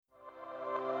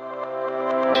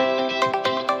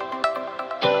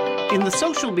In the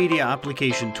social media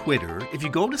application Twitter, if you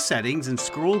go to settings and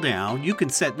scroll down, you can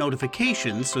set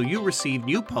notifications so you receive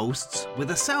new posts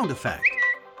with a sound effect.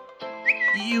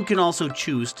 You can also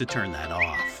choose to turn that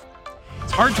off.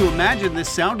 It's hard to imagine this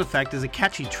sound effect as a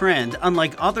catchy trend,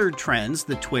 unlike other trends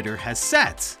that Twitter has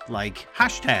set, like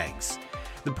hashtags.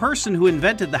 The person who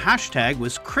invented the hashtag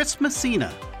was Chris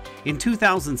Messina. In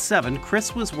 2007,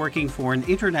 Chris was working for an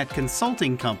internet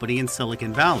consulting company in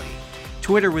Silicon Valley.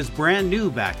 Twitter was brand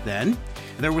new back then.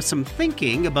 There was some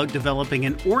thinking about developing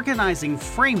an organizing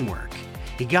framework.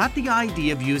 He got the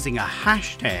idea of using a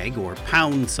hashtag, or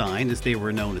pound sign as they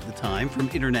were known at the time,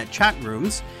 from internet chat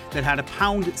rooms that had a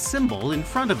pound symbol in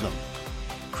front of them.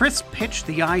 Chris pitched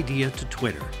the idea to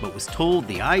Twitter, but was told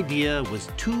the idea was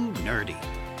too nerdy.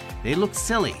 They looked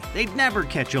silly. They'd never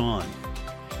catch on.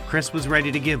 Chris was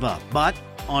ready to give up, but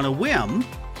on a whim,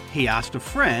 he asked a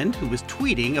friend who was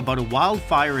tweeting about a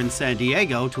wildfire in San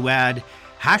Diego to add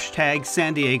hashtag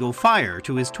San Diego Fire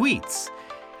to his tweets.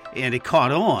 And it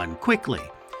caught on quickly.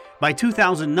 By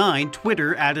 2009,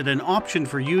 Twitter added an option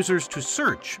for users to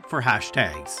search for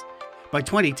hashtags. By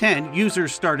 2010,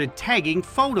 users started tagging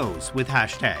photos with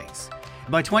hashtags.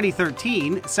 By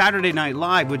 2013, Saturday Night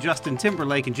Live with Justin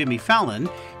Timberlake and Jimmy Fallon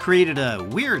created a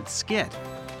weird skit.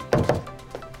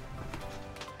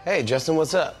 Hey, Justin,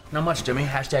 what's up? Not much, Jimmy.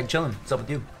 Hashtag chillin'. What's up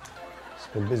with you?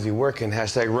 Just been busy working.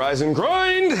 Hashtag rise and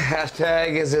grind. Hashtag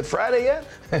is it Friday yet?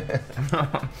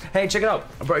 Hey, check it out.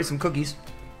 I brought you some cookies.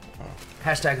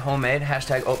 Hashtag homemade.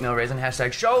 Hashtag oatmeal raisin.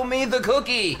 Hashtag show me the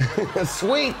cookie.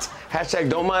 Sweet.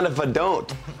 Hashtag don't mind if I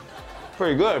don't.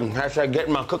 Pretty good. Hashtag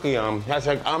getting my cookie on.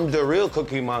 Hashtag I'm the real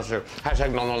cookie monster.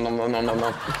 Hashtag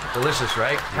no. Delicious,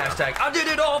 right? Hashtag I did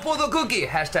it all for the cookie.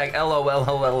 Hashtag LOL.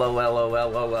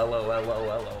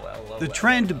 The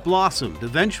trend blossomed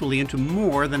eventually into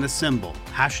more than a symbol.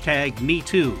 Hashtag Me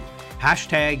Too.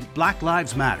 Hashtag Black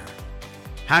Lives Matter.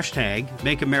 Hashtag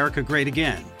Make America Great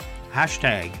Again.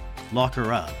 Hashtag Lock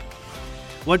Her Up.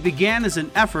 What began as an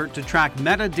effort to track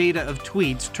metadata of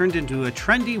tweets turned into a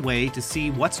trendy way to see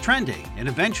what's trending, and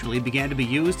eventually began to be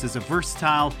used as a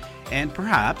versatile and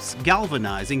perhaps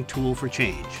galvanizing tool for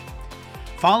change.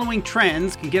 Following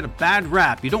trends can get a bad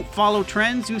rap. You don't follow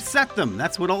trends, you set them.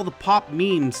 That's what all the pop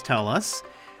memes tell us.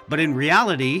 But in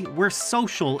reality, we're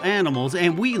social animals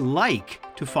and we like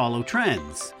to follow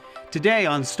trends. Today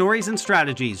on Stories and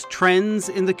Strategies, Trends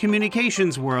in the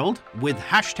Communications World with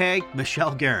hashtag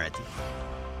Michelle Garrett.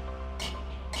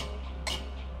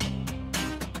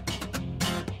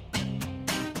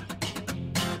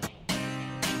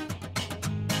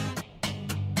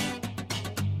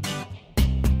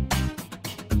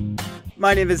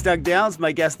 My name is Doug Downs.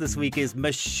 My guest this week is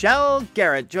Michelle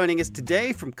Garrett, joining us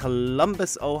today from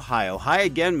Columbus, Ohio. Hi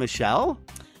again, Michelle.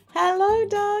 Hello,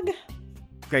 Doug.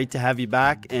 Great to have you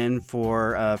back. And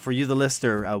for you, the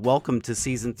listener, welcome to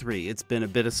Season 3. It's been a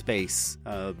bit of space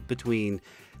between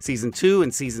Season 2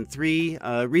 and Season 3.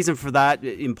 Reason for that,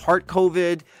 in part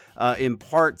COVID, in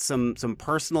part some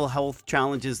personal health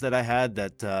challenges that I had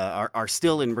that are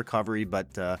still in recovery,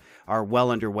 but are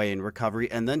well underway in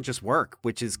recovery. And then just work,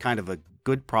 which is kind of a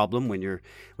good problem when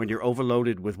you're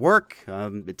overloaded with work.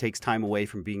 It takes time away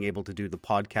from being able to do the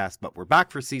podcast, but we're back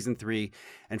for Season 3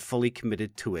 and fully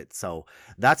committed to it. So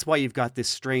that's why you've got this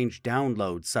strange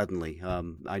download suddenly.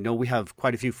 I know we have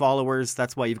quite a few followers.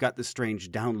 That's why you've got this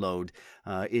strange download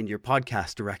in your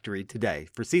podcast directory today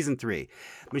for Season 3.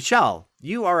 Michelle,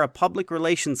 you are a public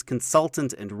relations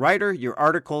consultant and writer. Your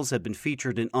articles have been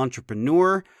featured in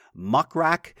Entrepreneur,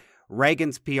 Muckrack,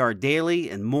 Reagan's PR Daily,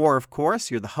 and more, of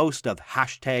course. You're the host of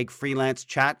hashtag Freelance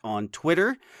Chat on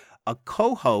Twitter, a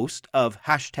co-host of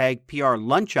hashtag PR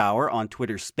Lunch Hour on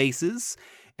Twitter Spaces,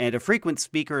 and a frequent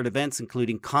speaker at events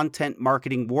including Content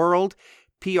Marketing World,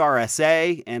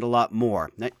 PRSA, and a lot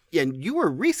more. Now, and you were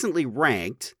recently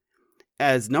ranked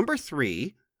as number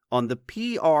 3 on the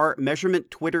PR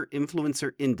Measurement Twitter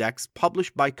Influencer Index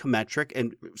published by Cometric,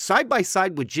 and side by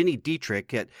side with Ginny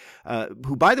Dietrich,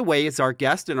 who, by the way, is our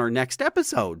guest in our next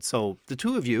episode. So the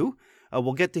two of you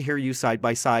will get to hear you side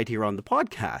by side here on the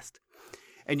podcast.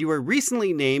 And you were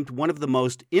recently named one of the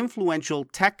most influential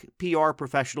tech PR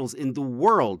professionals in the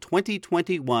world,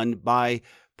 2021, by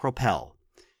Propel.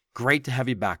 Great to have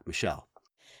you back, Michelle.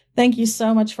 Thank you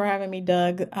so much for having me,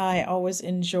 Doug. I always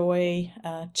enjoy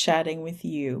chatting with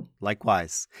you.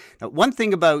 Likewise. Now, one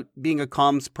thing about being a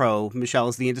comms pro, Michelle,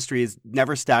 is the industry is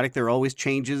never static. There are always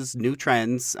changes, new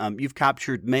trends. You've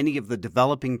captured many of the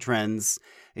developing trends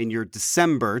in your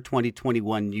December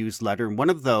 2021 newsletter. And one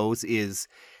of those is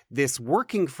this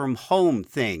working from home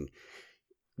thing.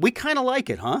 We kind of like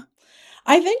it, huh?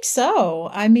 I think so.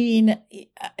 I mean,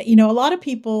 a lot of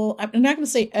people, I'm not going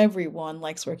to say everyone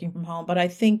likes working from home, but I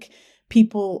think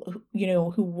people,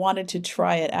 who wanted to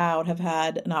try it out have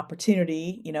had an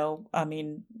opportunity. I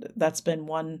mean, that's been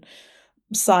one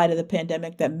side of the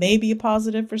pandemic that may be a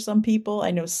positive for some people.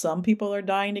 I know some people are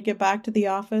dying to get back to the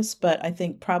office, but I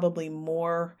think probably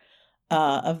more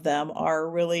of them are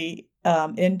really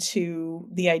into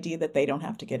the idea that they don't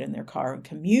have to get in their car and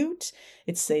commute.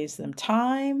 It saves them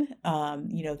time.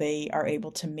 They are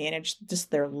able to manage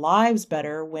just their lives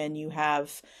better when you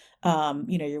have,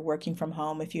 you're working from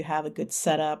home. If you have a good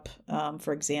setup,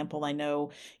 for example, I know,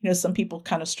 some people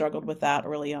kind of struggled with that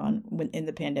early on when in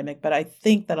the pandemic, but I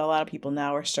think that a lot of people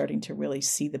now are starting to really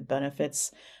see the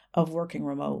benefits of working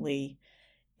remotely.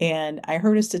 And I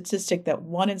heard a statistic that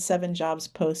 1 in 7 jobs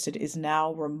posted is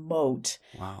now remote,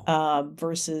 Wow.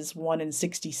 versus 1 in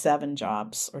 67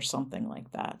 jobs or something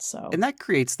like that. So, And that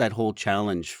creates that whole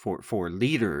challenge for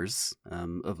leaders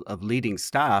of leading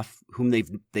staff whom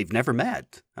they've never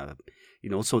met.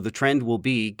 So the trend will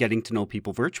be getting to know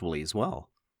people virtually as well.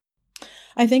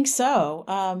 I think so.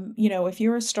 If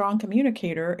you're a strong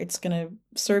communicator, it's going to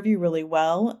serve you really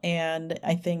well. And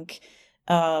I think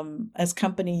as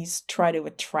companies try to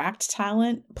attract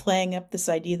talent, playing up this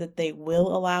idea that they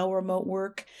will allow remote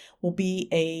work will be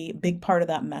a big part of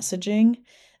that messaging.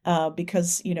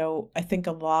 Because, I think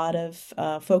a lot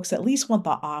of folks at least want the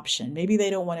option. Maybe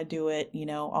they don't want to do it,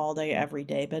 all day, every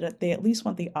day, but they at least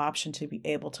want the option to be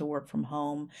able to work from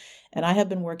home. And I have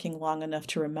been working long enough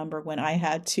to remember when I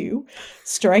had to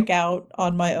strike out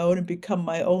on my own and become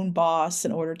my own boss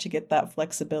in order to get that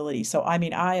flexibility. So, I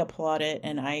mean, I applaud it,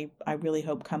 and I really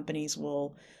hope companies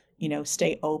will,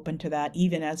 stay open to that,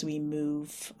 even as we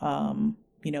move,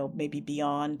 maybe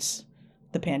beyond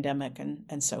the pandemic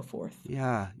and so forth.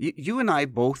 Yeah. You and I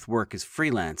both work as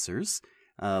freelancers.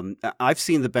 I've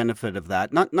seen the benefit of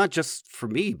that, not just for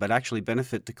me, but actually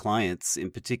benefit to clients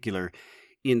in particular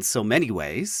in so many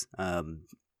ways.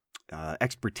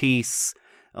 Expertise.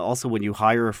 Also, when you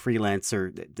hire a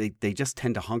freelancer, they just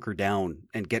tend to hunker down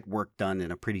and get work done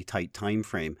in a pretty tight time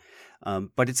frame.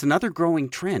 But it's another growing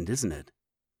trend, isn't it?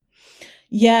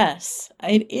 Yes,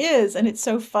 it is. And it's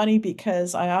so funny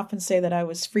because I often say that I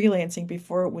was freelancing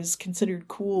before it was considered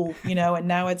cool, and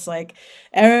now it's like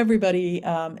everybody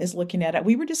is looking at it.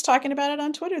 We were just talking about it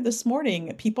on Twitter this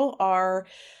morning. People are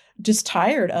just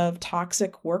tired of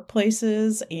toxic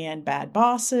workplaces and bad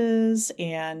bosses.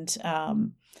 And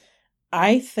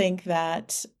I think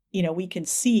that, we can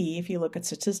see, if you look at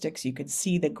statistics, you can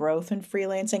see the growth in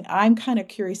freelancing. I'm kind of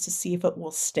curious to see if it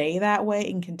will stay that way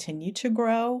and continue to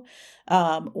grow,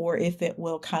 or if it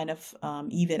will kind of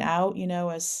even out,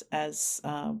 as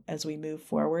we move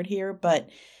forward here. But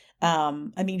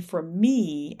I mean, for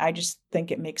me, I just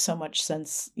think it makes so much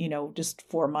sense, just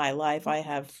for my life. I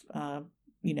have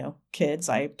kids.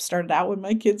 I started out when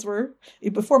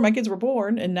before my kids were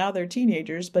born, and now they're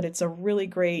teenagers, but it's a really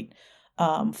great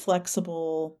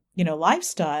flexible,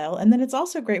 lifestyle. And then it's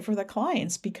also great for the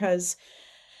clients because,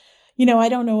 I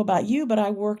don't know about you, but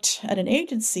I worked at an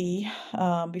agency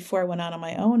before I went out on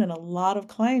my own, and a lot of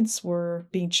clients were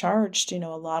being charged, a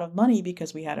lot of money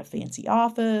because we had a fancy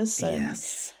office and,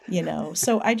 Yes.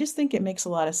 So I just think it makes a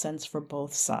lot of sense for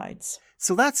both sides.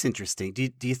 So that's interesting.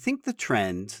 Do you think the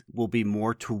trend will be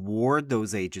more toward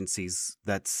those agencies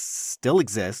that still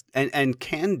exist and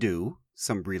can do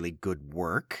some really good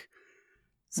work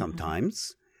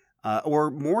sometimes, or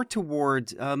more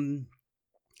toward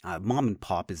mom and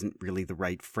pop isn't really the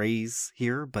right phrase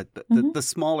here, but the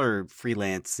smaller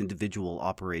freelance individual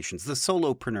operations, the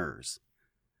solopreneurs?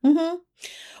 Mm-hmm.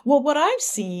 Well, what I've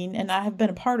seen, and I have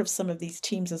been a part of some of these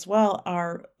teams as well,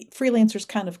 are freelancers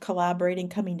kind of collaborating,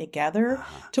 coming together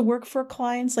to work for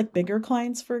clients, like bigger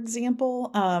clients, for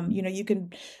example. You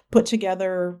can put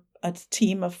together a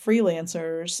team of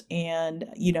freelancers and,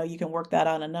 you can work that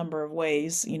on a number of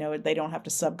ways. They don't have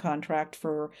to subcontract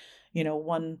for,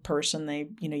 one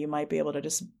person. You might be able to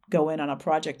just go in on a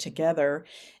project together.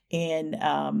 And,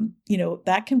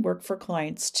 that can work for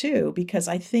clients too, because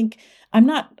I think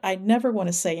I never want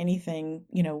to say anything,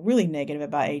 really negative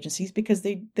about agencies because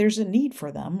there's a need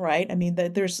for them, right? I mean,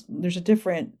 there's a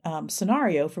different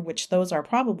scenario for which those are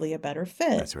probably a better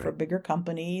fit. That's right. For bigger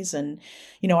companies. And,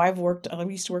 I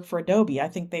used to work for Adobe. I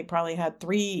think they probably had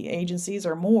 3 agencies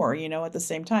or more, at the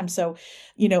same time. So,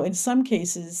 in some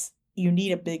cases, you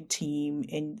need a big team,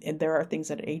 and there are things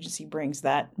that an agency brings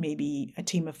that maybe a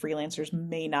team of freelancers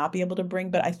may not be able to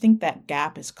bring, but I think that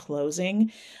gap is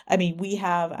closing. I mean, we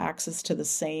have access to the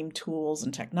same tools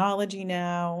and technology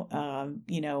now.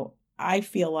 I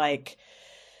feel like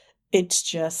it's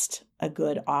just a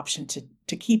good option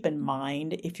to keep in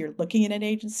mind if you're looking at an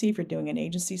agency, if you're doing an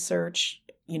agency search,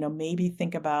 maybe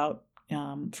think about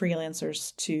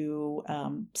freelancers to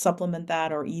supplement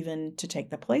that or even to take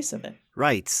the place of it.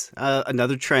 Right.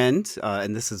 Another trend,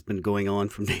 and this has been going on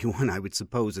from day one, I would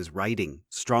suppose, is writing.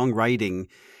 Strong writing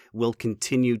will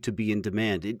continue to be in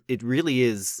demand. It really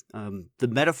is the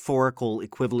metaphorical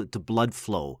equivalent to blood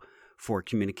flow for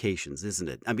communications, isn't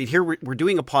it? I mean, here we're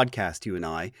doing a podcast, you and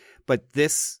I, but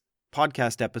this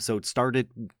podcast episode started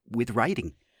with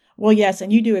writing. Well, yes,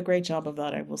 and you do a great job of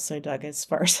that, I will say, Doug, as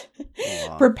far as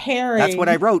preparing. That's what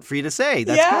I wrote for you to say.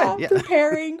 That's good. Yeah,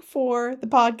 preparing for the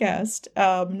podcast.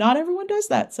 Not everyone does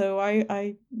that, so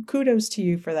I kudos to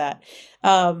you for that.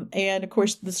 And of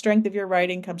course, the strength of your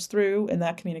writing comes through in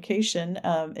that communication.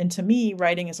 And to me,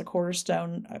 writing is a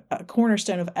cornerstone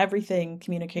of everything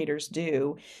communicators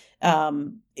do.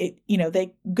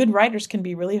 Good writers can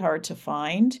be really hard to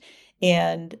find,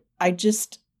 and I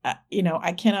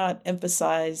cannot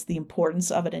emphasize the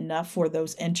importance of it enough for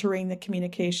those entering the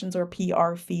communications or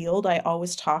PR field. I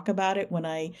always talk about it when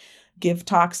I give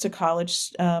talks to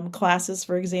college classes,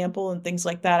 for example, and things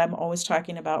like that. I'm always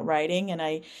talking about writing, and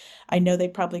I know they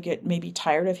probably get maybe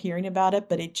tired of hearing about it,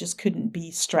 but it just couldn't be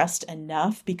stressed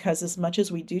enough, because as much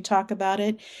as we do talk about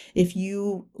it, if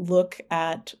you look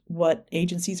at what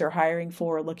agencies are hiring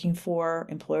for, looking for,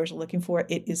 employers are looking for,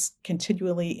 it is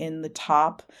continually in the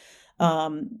top.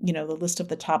 The list of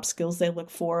the top skills they look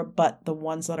for, but the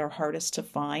ones that are hardest to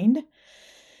find.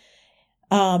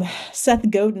 Seth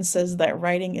Godin says that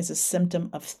writing is a symptom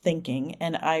of thinking.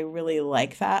 And I really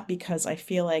like that, because I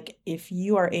feel like if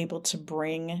you are able to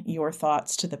bring your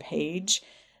thoughts to the page,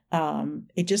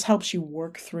 it just helps you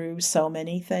work through so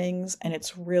many things. And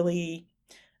it's really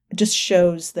just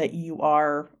shows that you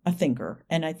are a thinker.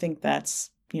 And I think that's,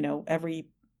 every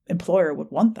employer would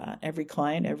want that. Every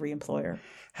client, every employer.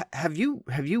 Have you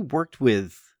worked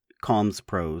with comms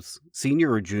pros,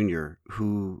 senior or junior,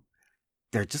 who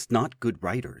they're just not good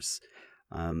writers?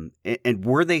 And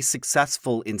were they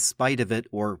successful in spite of it,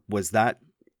 or was that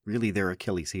really their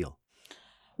Achilles heel?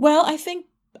 Well, I think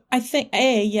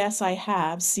yes, I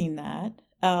have seen that.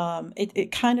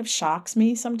 It kind of shocks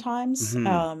me sometimes. Mm-hmm.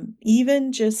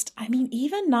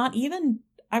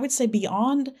 I would say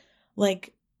beyond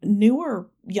like newer,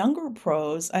 younger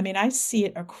pros. I mean, I see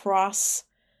it across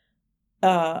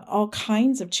all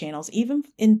kinds of channels. Even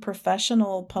in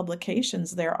professional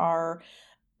publications, there's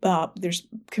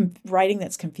writing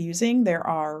that's confusing. There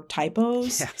are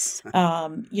typos. Yes.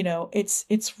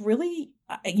 It's really,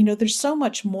 there's so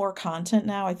much more content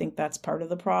now. I think that's part of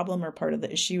the problem, or part of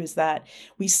the issue, is that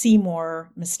we see more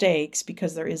mistakes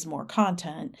because there is more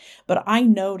content. But I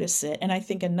notice it, and I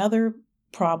think another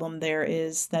problem there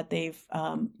is that they've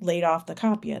laid off the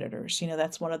copy editors.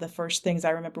 That's one of the first things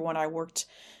I remember when I worked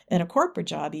in a corporate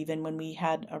job. Even when we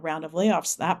had a round of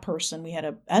layoffs, we had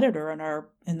an editor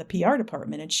in the PR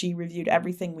department, and she reviewed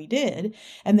everything we did,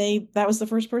 and that was the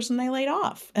first person they laid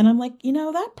off. And I'm like,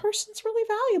 that person's really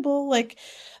valuable. Like,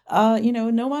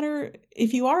 no matter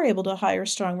if you are able to hire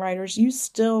strong writers, you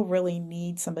still really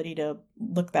need somebody to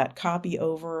look that copy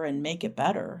over and make it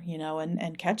better,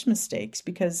 and catch mistakes,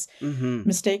 because mm-hmm.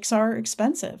 mistakes are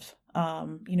expensive.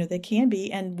 They can be,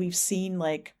 and we've seen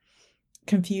like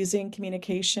confusing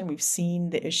communication. We've seen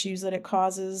the issues that it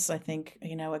causes. I think,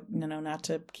 not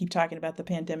to keep talking about the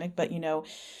pandemic, but,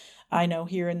 I know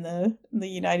here in the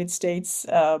United States,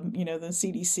 the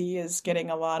CDC is getting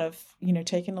a lot of,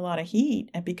 taking a lot of heat,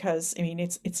 and because,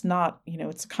 it's not,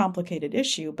 it's a complicated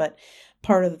issue, but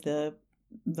part of the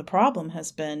problem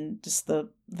has been just the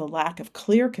lack of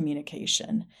clear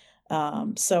communication.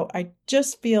 So I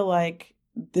just feel like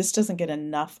this doesn't get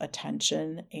enough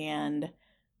attention, and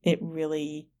it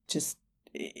really just,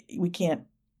 we can't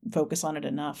focus on it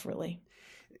enough, really.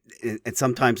 And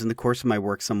sometimes in the course of my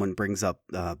work, someone brings up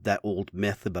that old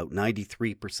myth about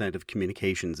 93% of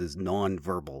communications is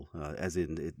nonverbal, as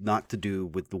in not to do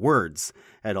with the words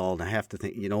at all. And I have to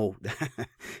think,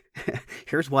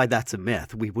 here's why that's a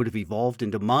myth. We would have evolved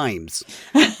into mimes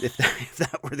if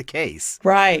that were the case.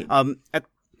 Right.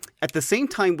 At the same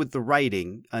time with the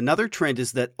writing, another trend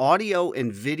is that audio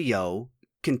and video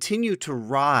continue to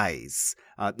rise.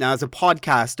 Now, as a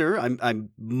podcaster, I'm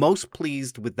most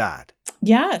pleased with that.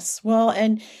 Yes. Well,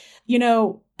 and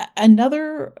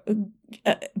another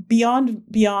beyond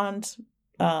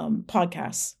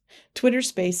podcasts, Twitter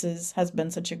Spaces has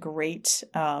been such a great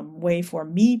way for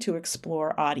me to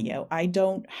explore audio. I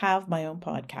don't have my own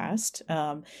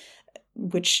podcast.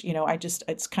 which,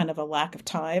 it's kind of a lack of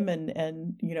time and,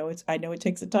 I know it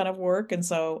takes a ton of work. And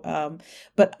so,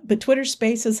 but Twitter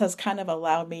Spaces has kind of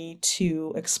allowed me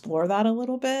to explore that a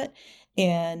little bit.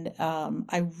 And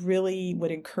I really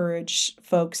would encourage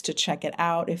folks to check it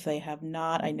out if they have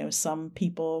not. I know some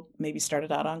people maybe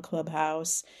started out on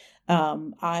Clubhouse.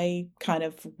 I kind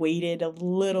of waited a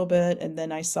little bit, and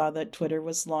then I saw that Twitter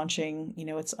was launching,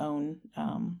 its own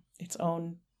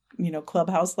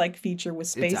Clubhouse-like feature with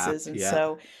Spaces. And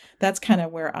so that's kind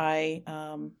of where I,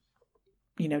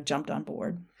 jumped on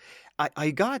board.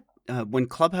 I got when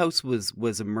Clubhouse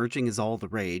was emerging as all the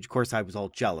rage. Of course, I was all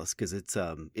jealous because it's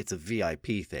a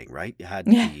VIP thing, right? You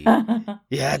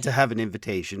had to have an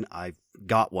invitation. I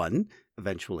got one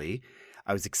eventually.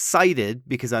 I was excited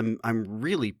because I'm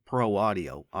really pro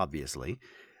audio, obviously,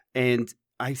 and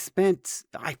I spent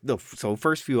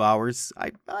first few hours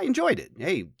I enjoyed it.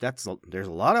 Hey, there's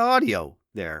a lot of audio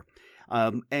there,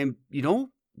 and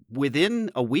within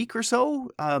a week or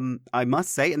so, I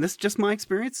must say, and this is just my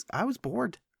experience, I was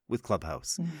bored with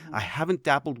Clubhouse. Mm-hmm. I haven't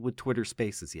dabbled with Twitter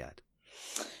Spaces yet.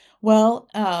 Well,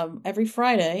 every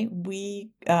Friday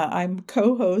I'm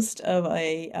co-host of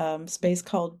a space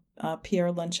called PR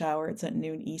Lunch Hour. It's at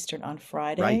noon Eastern on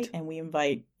Friday, right. And we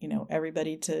invite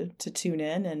everybody to tune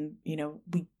in, and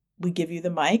we give you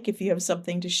the mic if you have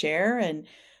something to share, and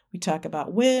we talk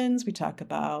about wins, we talk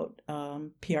about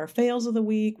PR fails of the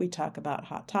week, we talk about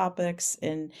hot topics,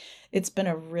 and it's been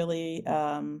a really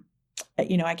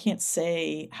I can't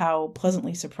say how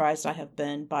pleasantly surprised I have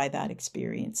been by that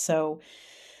experience. So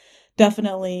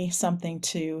definitely something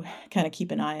to kind of keep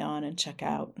an eye on and check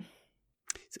out.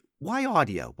 Why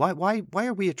audio? Why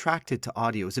are we attracted to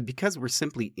audio? Is it because we're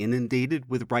simply inundated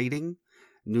with writing,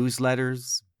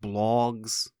 newsletters,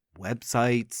 blogs,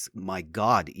 websites, my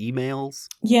God, emails?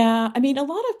 Yeah, I mean, a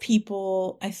lot of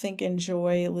people, I think,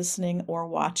 enjoy listening or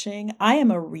watching. I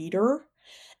am a reader.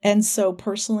 And so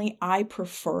personally, I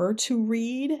prefer to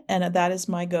read, and that is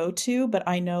my go-to, but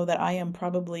I know that I am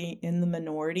probably in the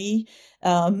minority.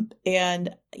 And,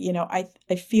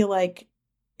 I feel like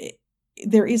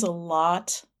there is a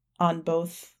lot on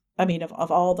both,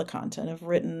 of all the content, of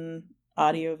written,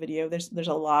 audio, video, there's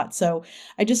a lot. So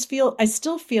I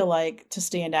still feel like to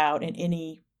stand out in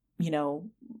any,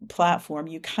 platform,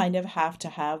 you kind of have to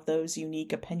have those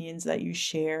unique opinions that you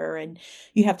share, and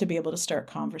you have to be able to start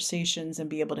conversations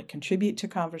and be able to contribute to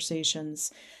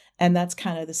conversations. And that's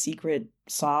kind of the secret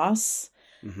sauce.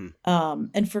 Mm-hmm.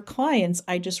 And for clients,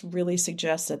 I just really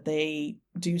suggest that they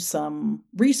do some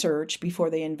research before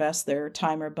they invest their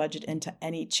time or budget into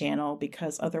any channel,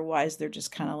 because otherwise they're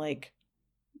just kind of like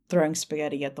throwing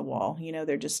spaghetti at the wall.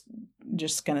 They're just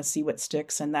going to see what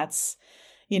sticks. And that's,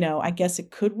 I guess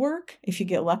it could work if you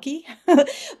get lucky,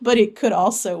 but it could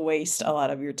also waste a lot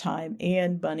of your time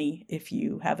and money if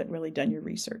you haven't really done your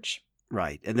research.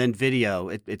 Right. And then video,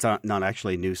 it's not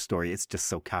actually a news story. It's just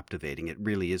so captivating. It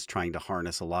really is trying to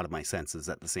harness a lot of my senses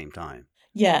at the same time.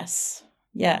 Yes.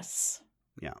 Yes.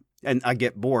 Yeah. And I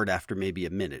get bored after maybe a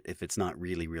minute if it's not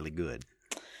really, really good.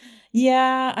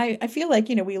 Yeah, I feel like,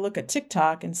 we look at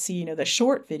TikTok and see, the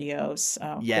short videos,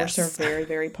 yes. Of course, are very,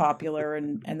 very popular.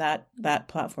 And that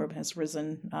platform has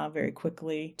risen very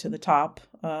quickly to the top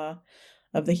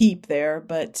of the heap there.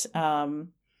 But, for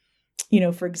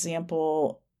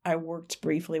example, I worked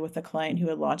briefly with a client who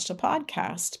had launched a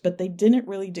podcast, but they didn't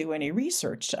really do any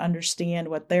research to understand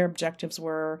what their objectives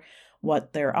were,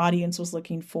 what their audience was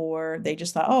looking for. They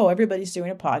just thought, oh, everybody's doing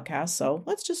a podcast, so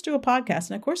let's just do a podcast.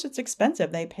 And of course, it's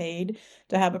expensive. They paid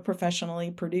to have it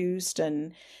professionally produced.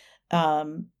 And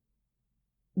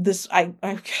this, I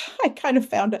kind of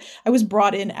found, I was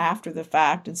brought in after the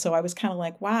fact. And so I was kind of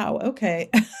like, wow, okay.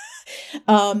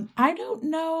 I don't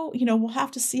know, we'll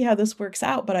have to see how this works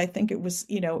out. But I think it was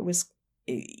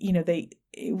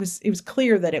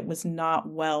clear that it was not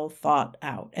well thought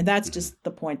out. And that's just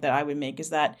the point that I would make,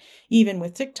 is that even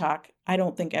with TikTok, I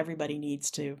don't think everybody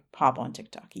needs to hop on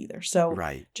TikTok either. So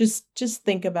right. just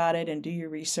think about it and do your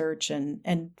research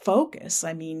and focus.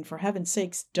 I mean, for heaven's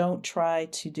sakes, don't try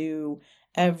to do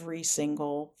every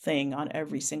single thing on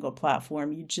every single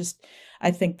platform.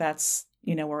 I think that's,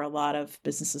 where a lot of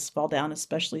businesses fall down,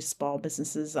 especially small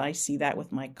businesses. I see that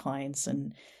with my clients,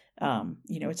 and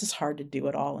it's just hard to do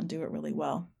it all and do it really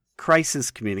well.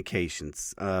 Crisis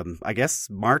communications. I guess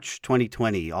March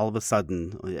 2020, all of a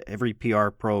sudden, every PR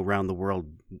pro around the world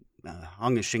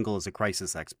hung a shingle as a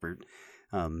crisis expert.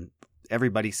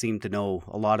 Everybody seemed to know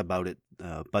a lot about it,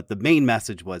 but the main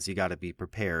message was you got to be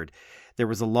prepared. There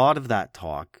was a lot of that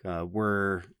talk.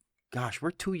 We're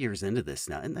 2 years into this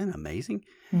now. Isn't that amazing?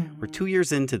 Mm-hmm. We're 2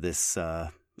 years into this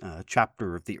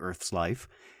chapter of the Earth's life.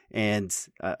 And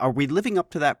are we living up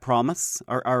to that promise?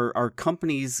 Are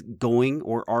companies going,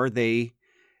 or are they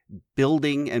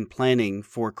building and planning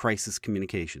for crisis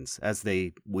communications as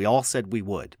we all said we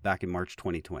would back in March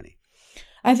 2020?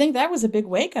 I think that was a big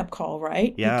wake-up call,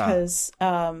 right? Yeah. Because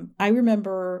I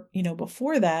remember,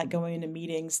 before that, going into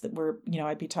meetings that were,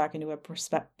 I'd be talking to a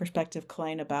prospective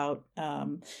client about,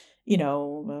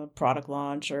 a product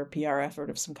launch or PR effort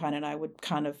of some kind, and I would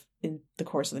kind of, in the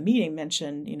course of the meeting,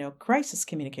 mention, crisis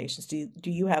communications.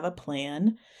 Do you have a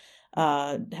plan?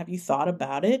 Have you thought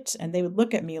about it? And they would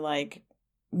look at me like,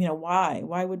 why?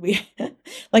 Why would we?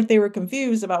 Like they were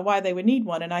confused about why they would need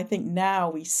one. And I think now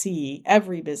we see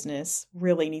every business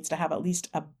really needs to have at least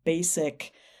a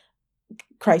basic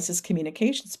crisis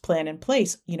communications plan in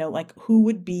place. Like who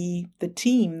would be the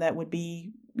team that would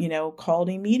be, called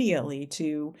immediately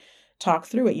to talk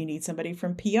through it. You need somebody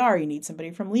from PR, you need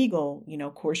somebody from legal,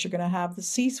 of course you're going to have the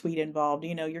C-suite involved,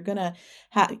 you're going to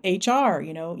have HR,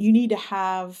 you need to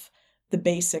have the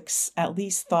basics at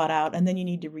least thought out, and then you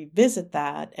need to revisit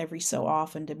that every so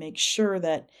often to make sure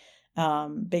that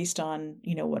based on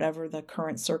whatever the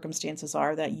current circumstances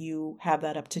are, that you have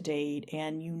that up to date,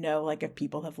 and like if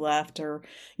people have left, or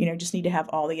just need to have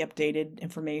all the updated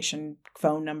information,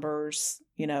 phone numbers,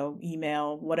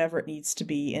 email, whatever it needs to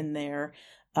be in there,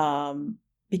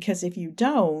 because if you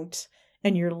don't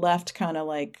and you're left kind of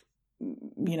like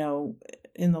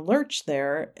in the lurch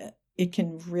there, it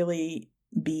can really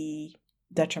be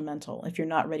detrimental if you're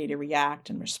not ready to react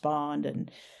and respond.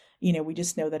 And we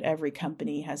just know that every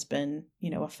company has been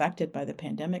affected by the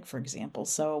pandemic, for example.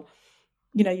 So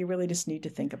you really just need to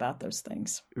think about those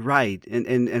things. Right.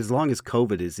 And as long as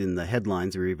COVID is in the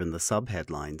headlines or even the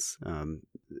sub-headlines,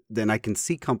 then I can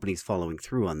see companies following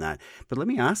through on that. But let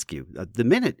me ask you, the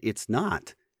minute it's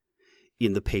not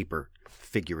in the paper,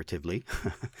 figuratively,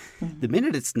 the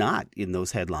minute it's not in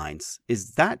those headlines,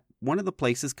 is that one of the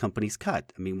places companies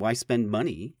cut? I mean, why spend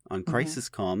money on crisis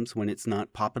comms when it's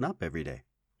not popping up every day?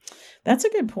 That's a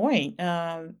good point.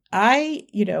 In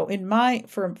my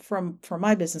for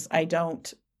my business, I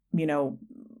don't,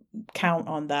 count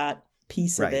on that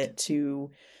piece of it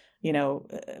to,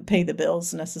 pay the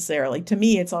bills necessarily. To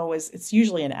me, it's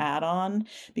usually an add-on,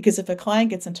 because if a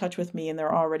client gets in touch with me and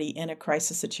they're already in a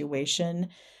crisis situation,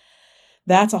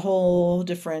 that's a whole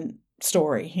different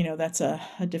story. That's a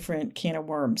different can of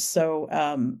worms. So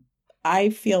I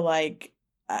feel like,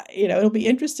 it'll be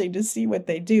interesting to see what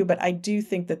they do, but I do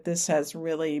think that this has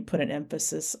really put an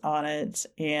emphasis on it.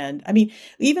 And I mean,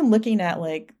 even looking at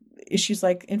like issues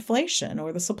like inflation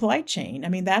or the supply chain, I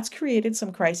mean, that's created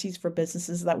some crises for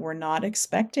businesses that were not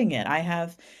expecting it. I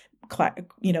have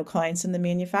clients in the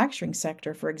manufacturing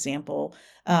sector, for example,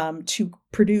 to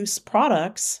produce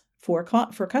products for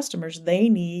customers, they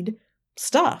need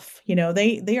stuff.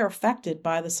 They are affected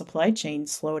by the supply chain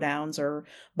slowdowns or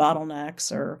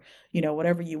bottlenecks, or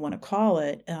whatever you want to call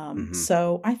it.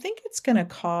 So I think it's going to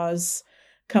cause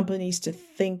companies to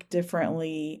think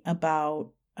differently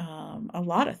about a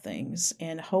lot of things,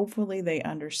 and hopefully they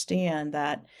understand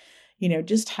that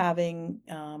just having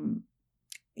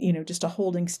just a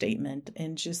holding statement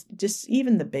and just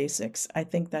even the basics, I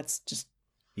think that's just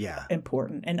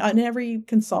important. And every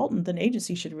consultant and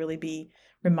agency should really be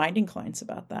reminding clients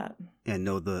about that. And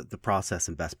know the process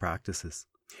and best practices.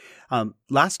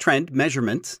 Last trend,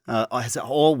 measurement, has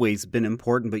always been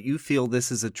important, but you feel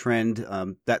this is a trend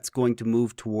that's going to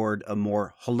move toward a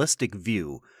more holistic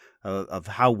view of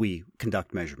how we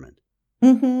conduct measurement.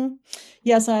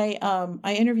 Yes, I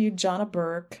interviewed Jonna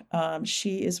Burke.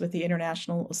 She is with the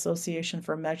International Association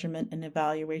for Measurement and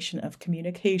Evaluation of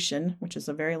Communication, which is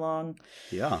a very long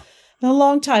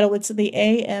title. It's the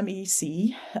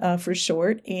AMEC for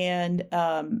short. And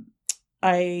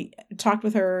I talked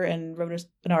with her and wrote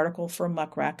an article for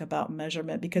Muck Rack about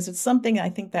measurement, because it's something I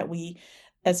think that we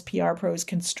as PR pros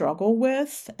can struggle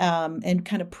with, and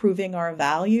kind of proving our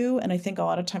value. And I think a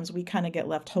lot of times we kind of get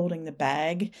left holding the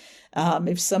bag.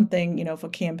 If something, if a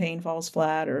campaign falls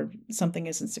flat or something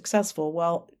isn't successful,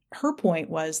 well, her point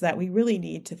was that we really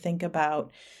need to think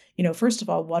about, first of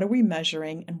all, what are we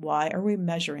measuring and why are we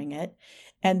measuring it?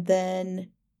 And then,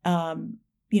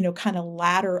 kind of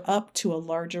ladder up to a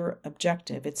larger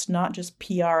objective. It's not just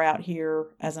PR out here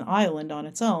as an island on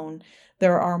its own.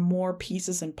 There are more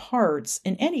pieces and parts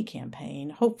in any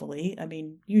campaign, hopefully. I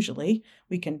mean, usually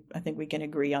I think we can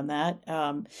agree on that.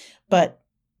 But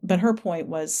her point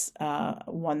was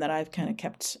one that I've kind of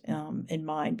kept in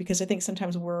mind, because I think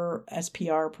sometimes we're, as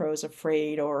PR pros,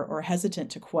 afraid or hesitant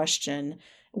to question,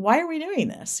 why are we doing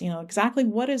this? Exactly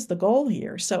what is the goal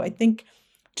here? So I think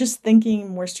just thinking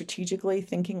more strategically,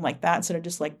 thinking like that, instead of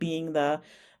just like being the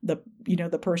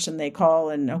the person they call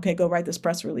and, okay, go write this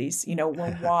press release. Well,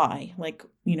 why? Like,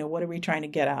 what are we trying to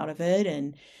get out of it?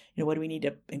 And, what do we need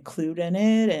to include in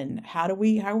it? And how are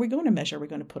we going to measure? Are we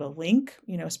going to put a link,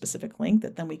 a specific link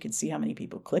that then we can see how many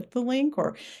people clicked the link?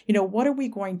 Or, what are we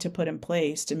going to put in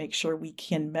place to make sure we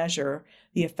can measure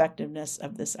the effectiveness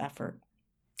of this effort?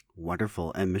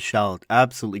 Wonderful. And Michelle,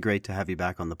 absolutely great to have you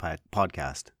back on the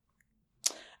podcast.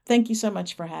 Thank you so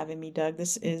much for having me, Doug.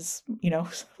 This is,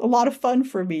 a lot of fun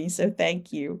for me. So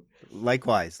thank you.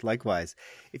 Likewise.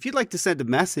 If you'd like to send a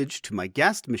message to my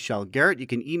guest, Michelle Garrett, you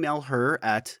can email her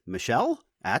at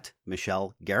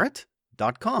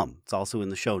michelle@michellegarrett.com. It's also in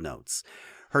the show notes.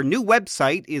 Her new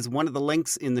website is one of the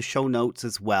links in the show notes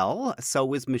as well.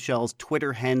 So is Michelle's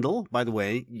Twitter handle. By the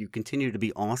way, you continue to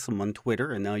be awesome on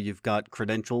Twitter, and now you've got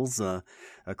credentials,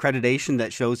 accreditation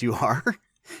that shows you are.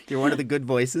 You're one of the good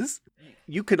voices.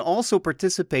 You can also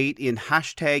participate in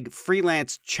hashtag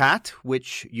freelance chat,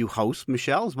 which you host,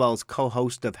 Michelle, as well as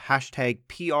co-host of hashtag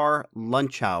PR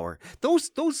lunch hour. Those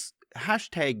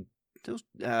hashtag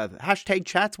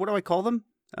chats, what do I call them?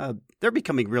 They're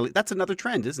becoming that's another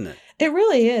trend, isn't it? It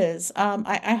really is.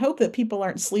 I hope that people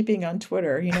aren't sleeping on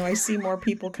Twitter. I see more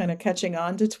people kind of catching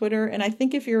on to Twitter. And I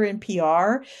think if you're in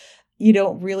PR, you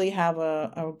don't really have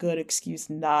a good excuse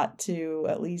not to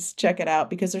at least check it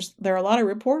out, because there are a lot of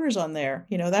reporters on there.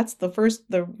 That's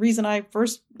the reason I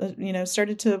first,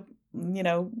 started to,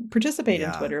 participate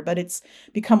in Twitter, but it's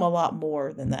become a lot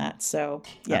more than that. So,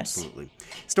 yes. Absolutely.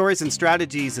 Stories and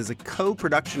Strategies is a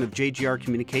co-production of JGR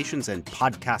Communications and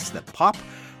Podcasts That Pop.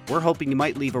 We're hoping you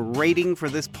might leave a rating for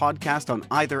this podcast on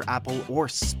either Apple or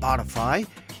Spotify.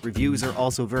 Reviews are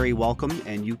also very welcome,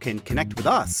 and you can connect with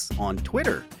us on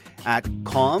Twitter at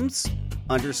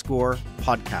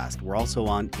comms_podcast. We're also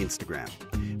on Instagram.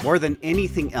 More than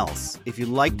anything else, if you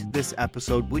liked this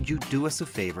episode, would you do us a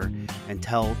favor and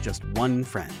tell just one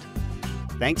friend?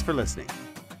 Thanks for listening.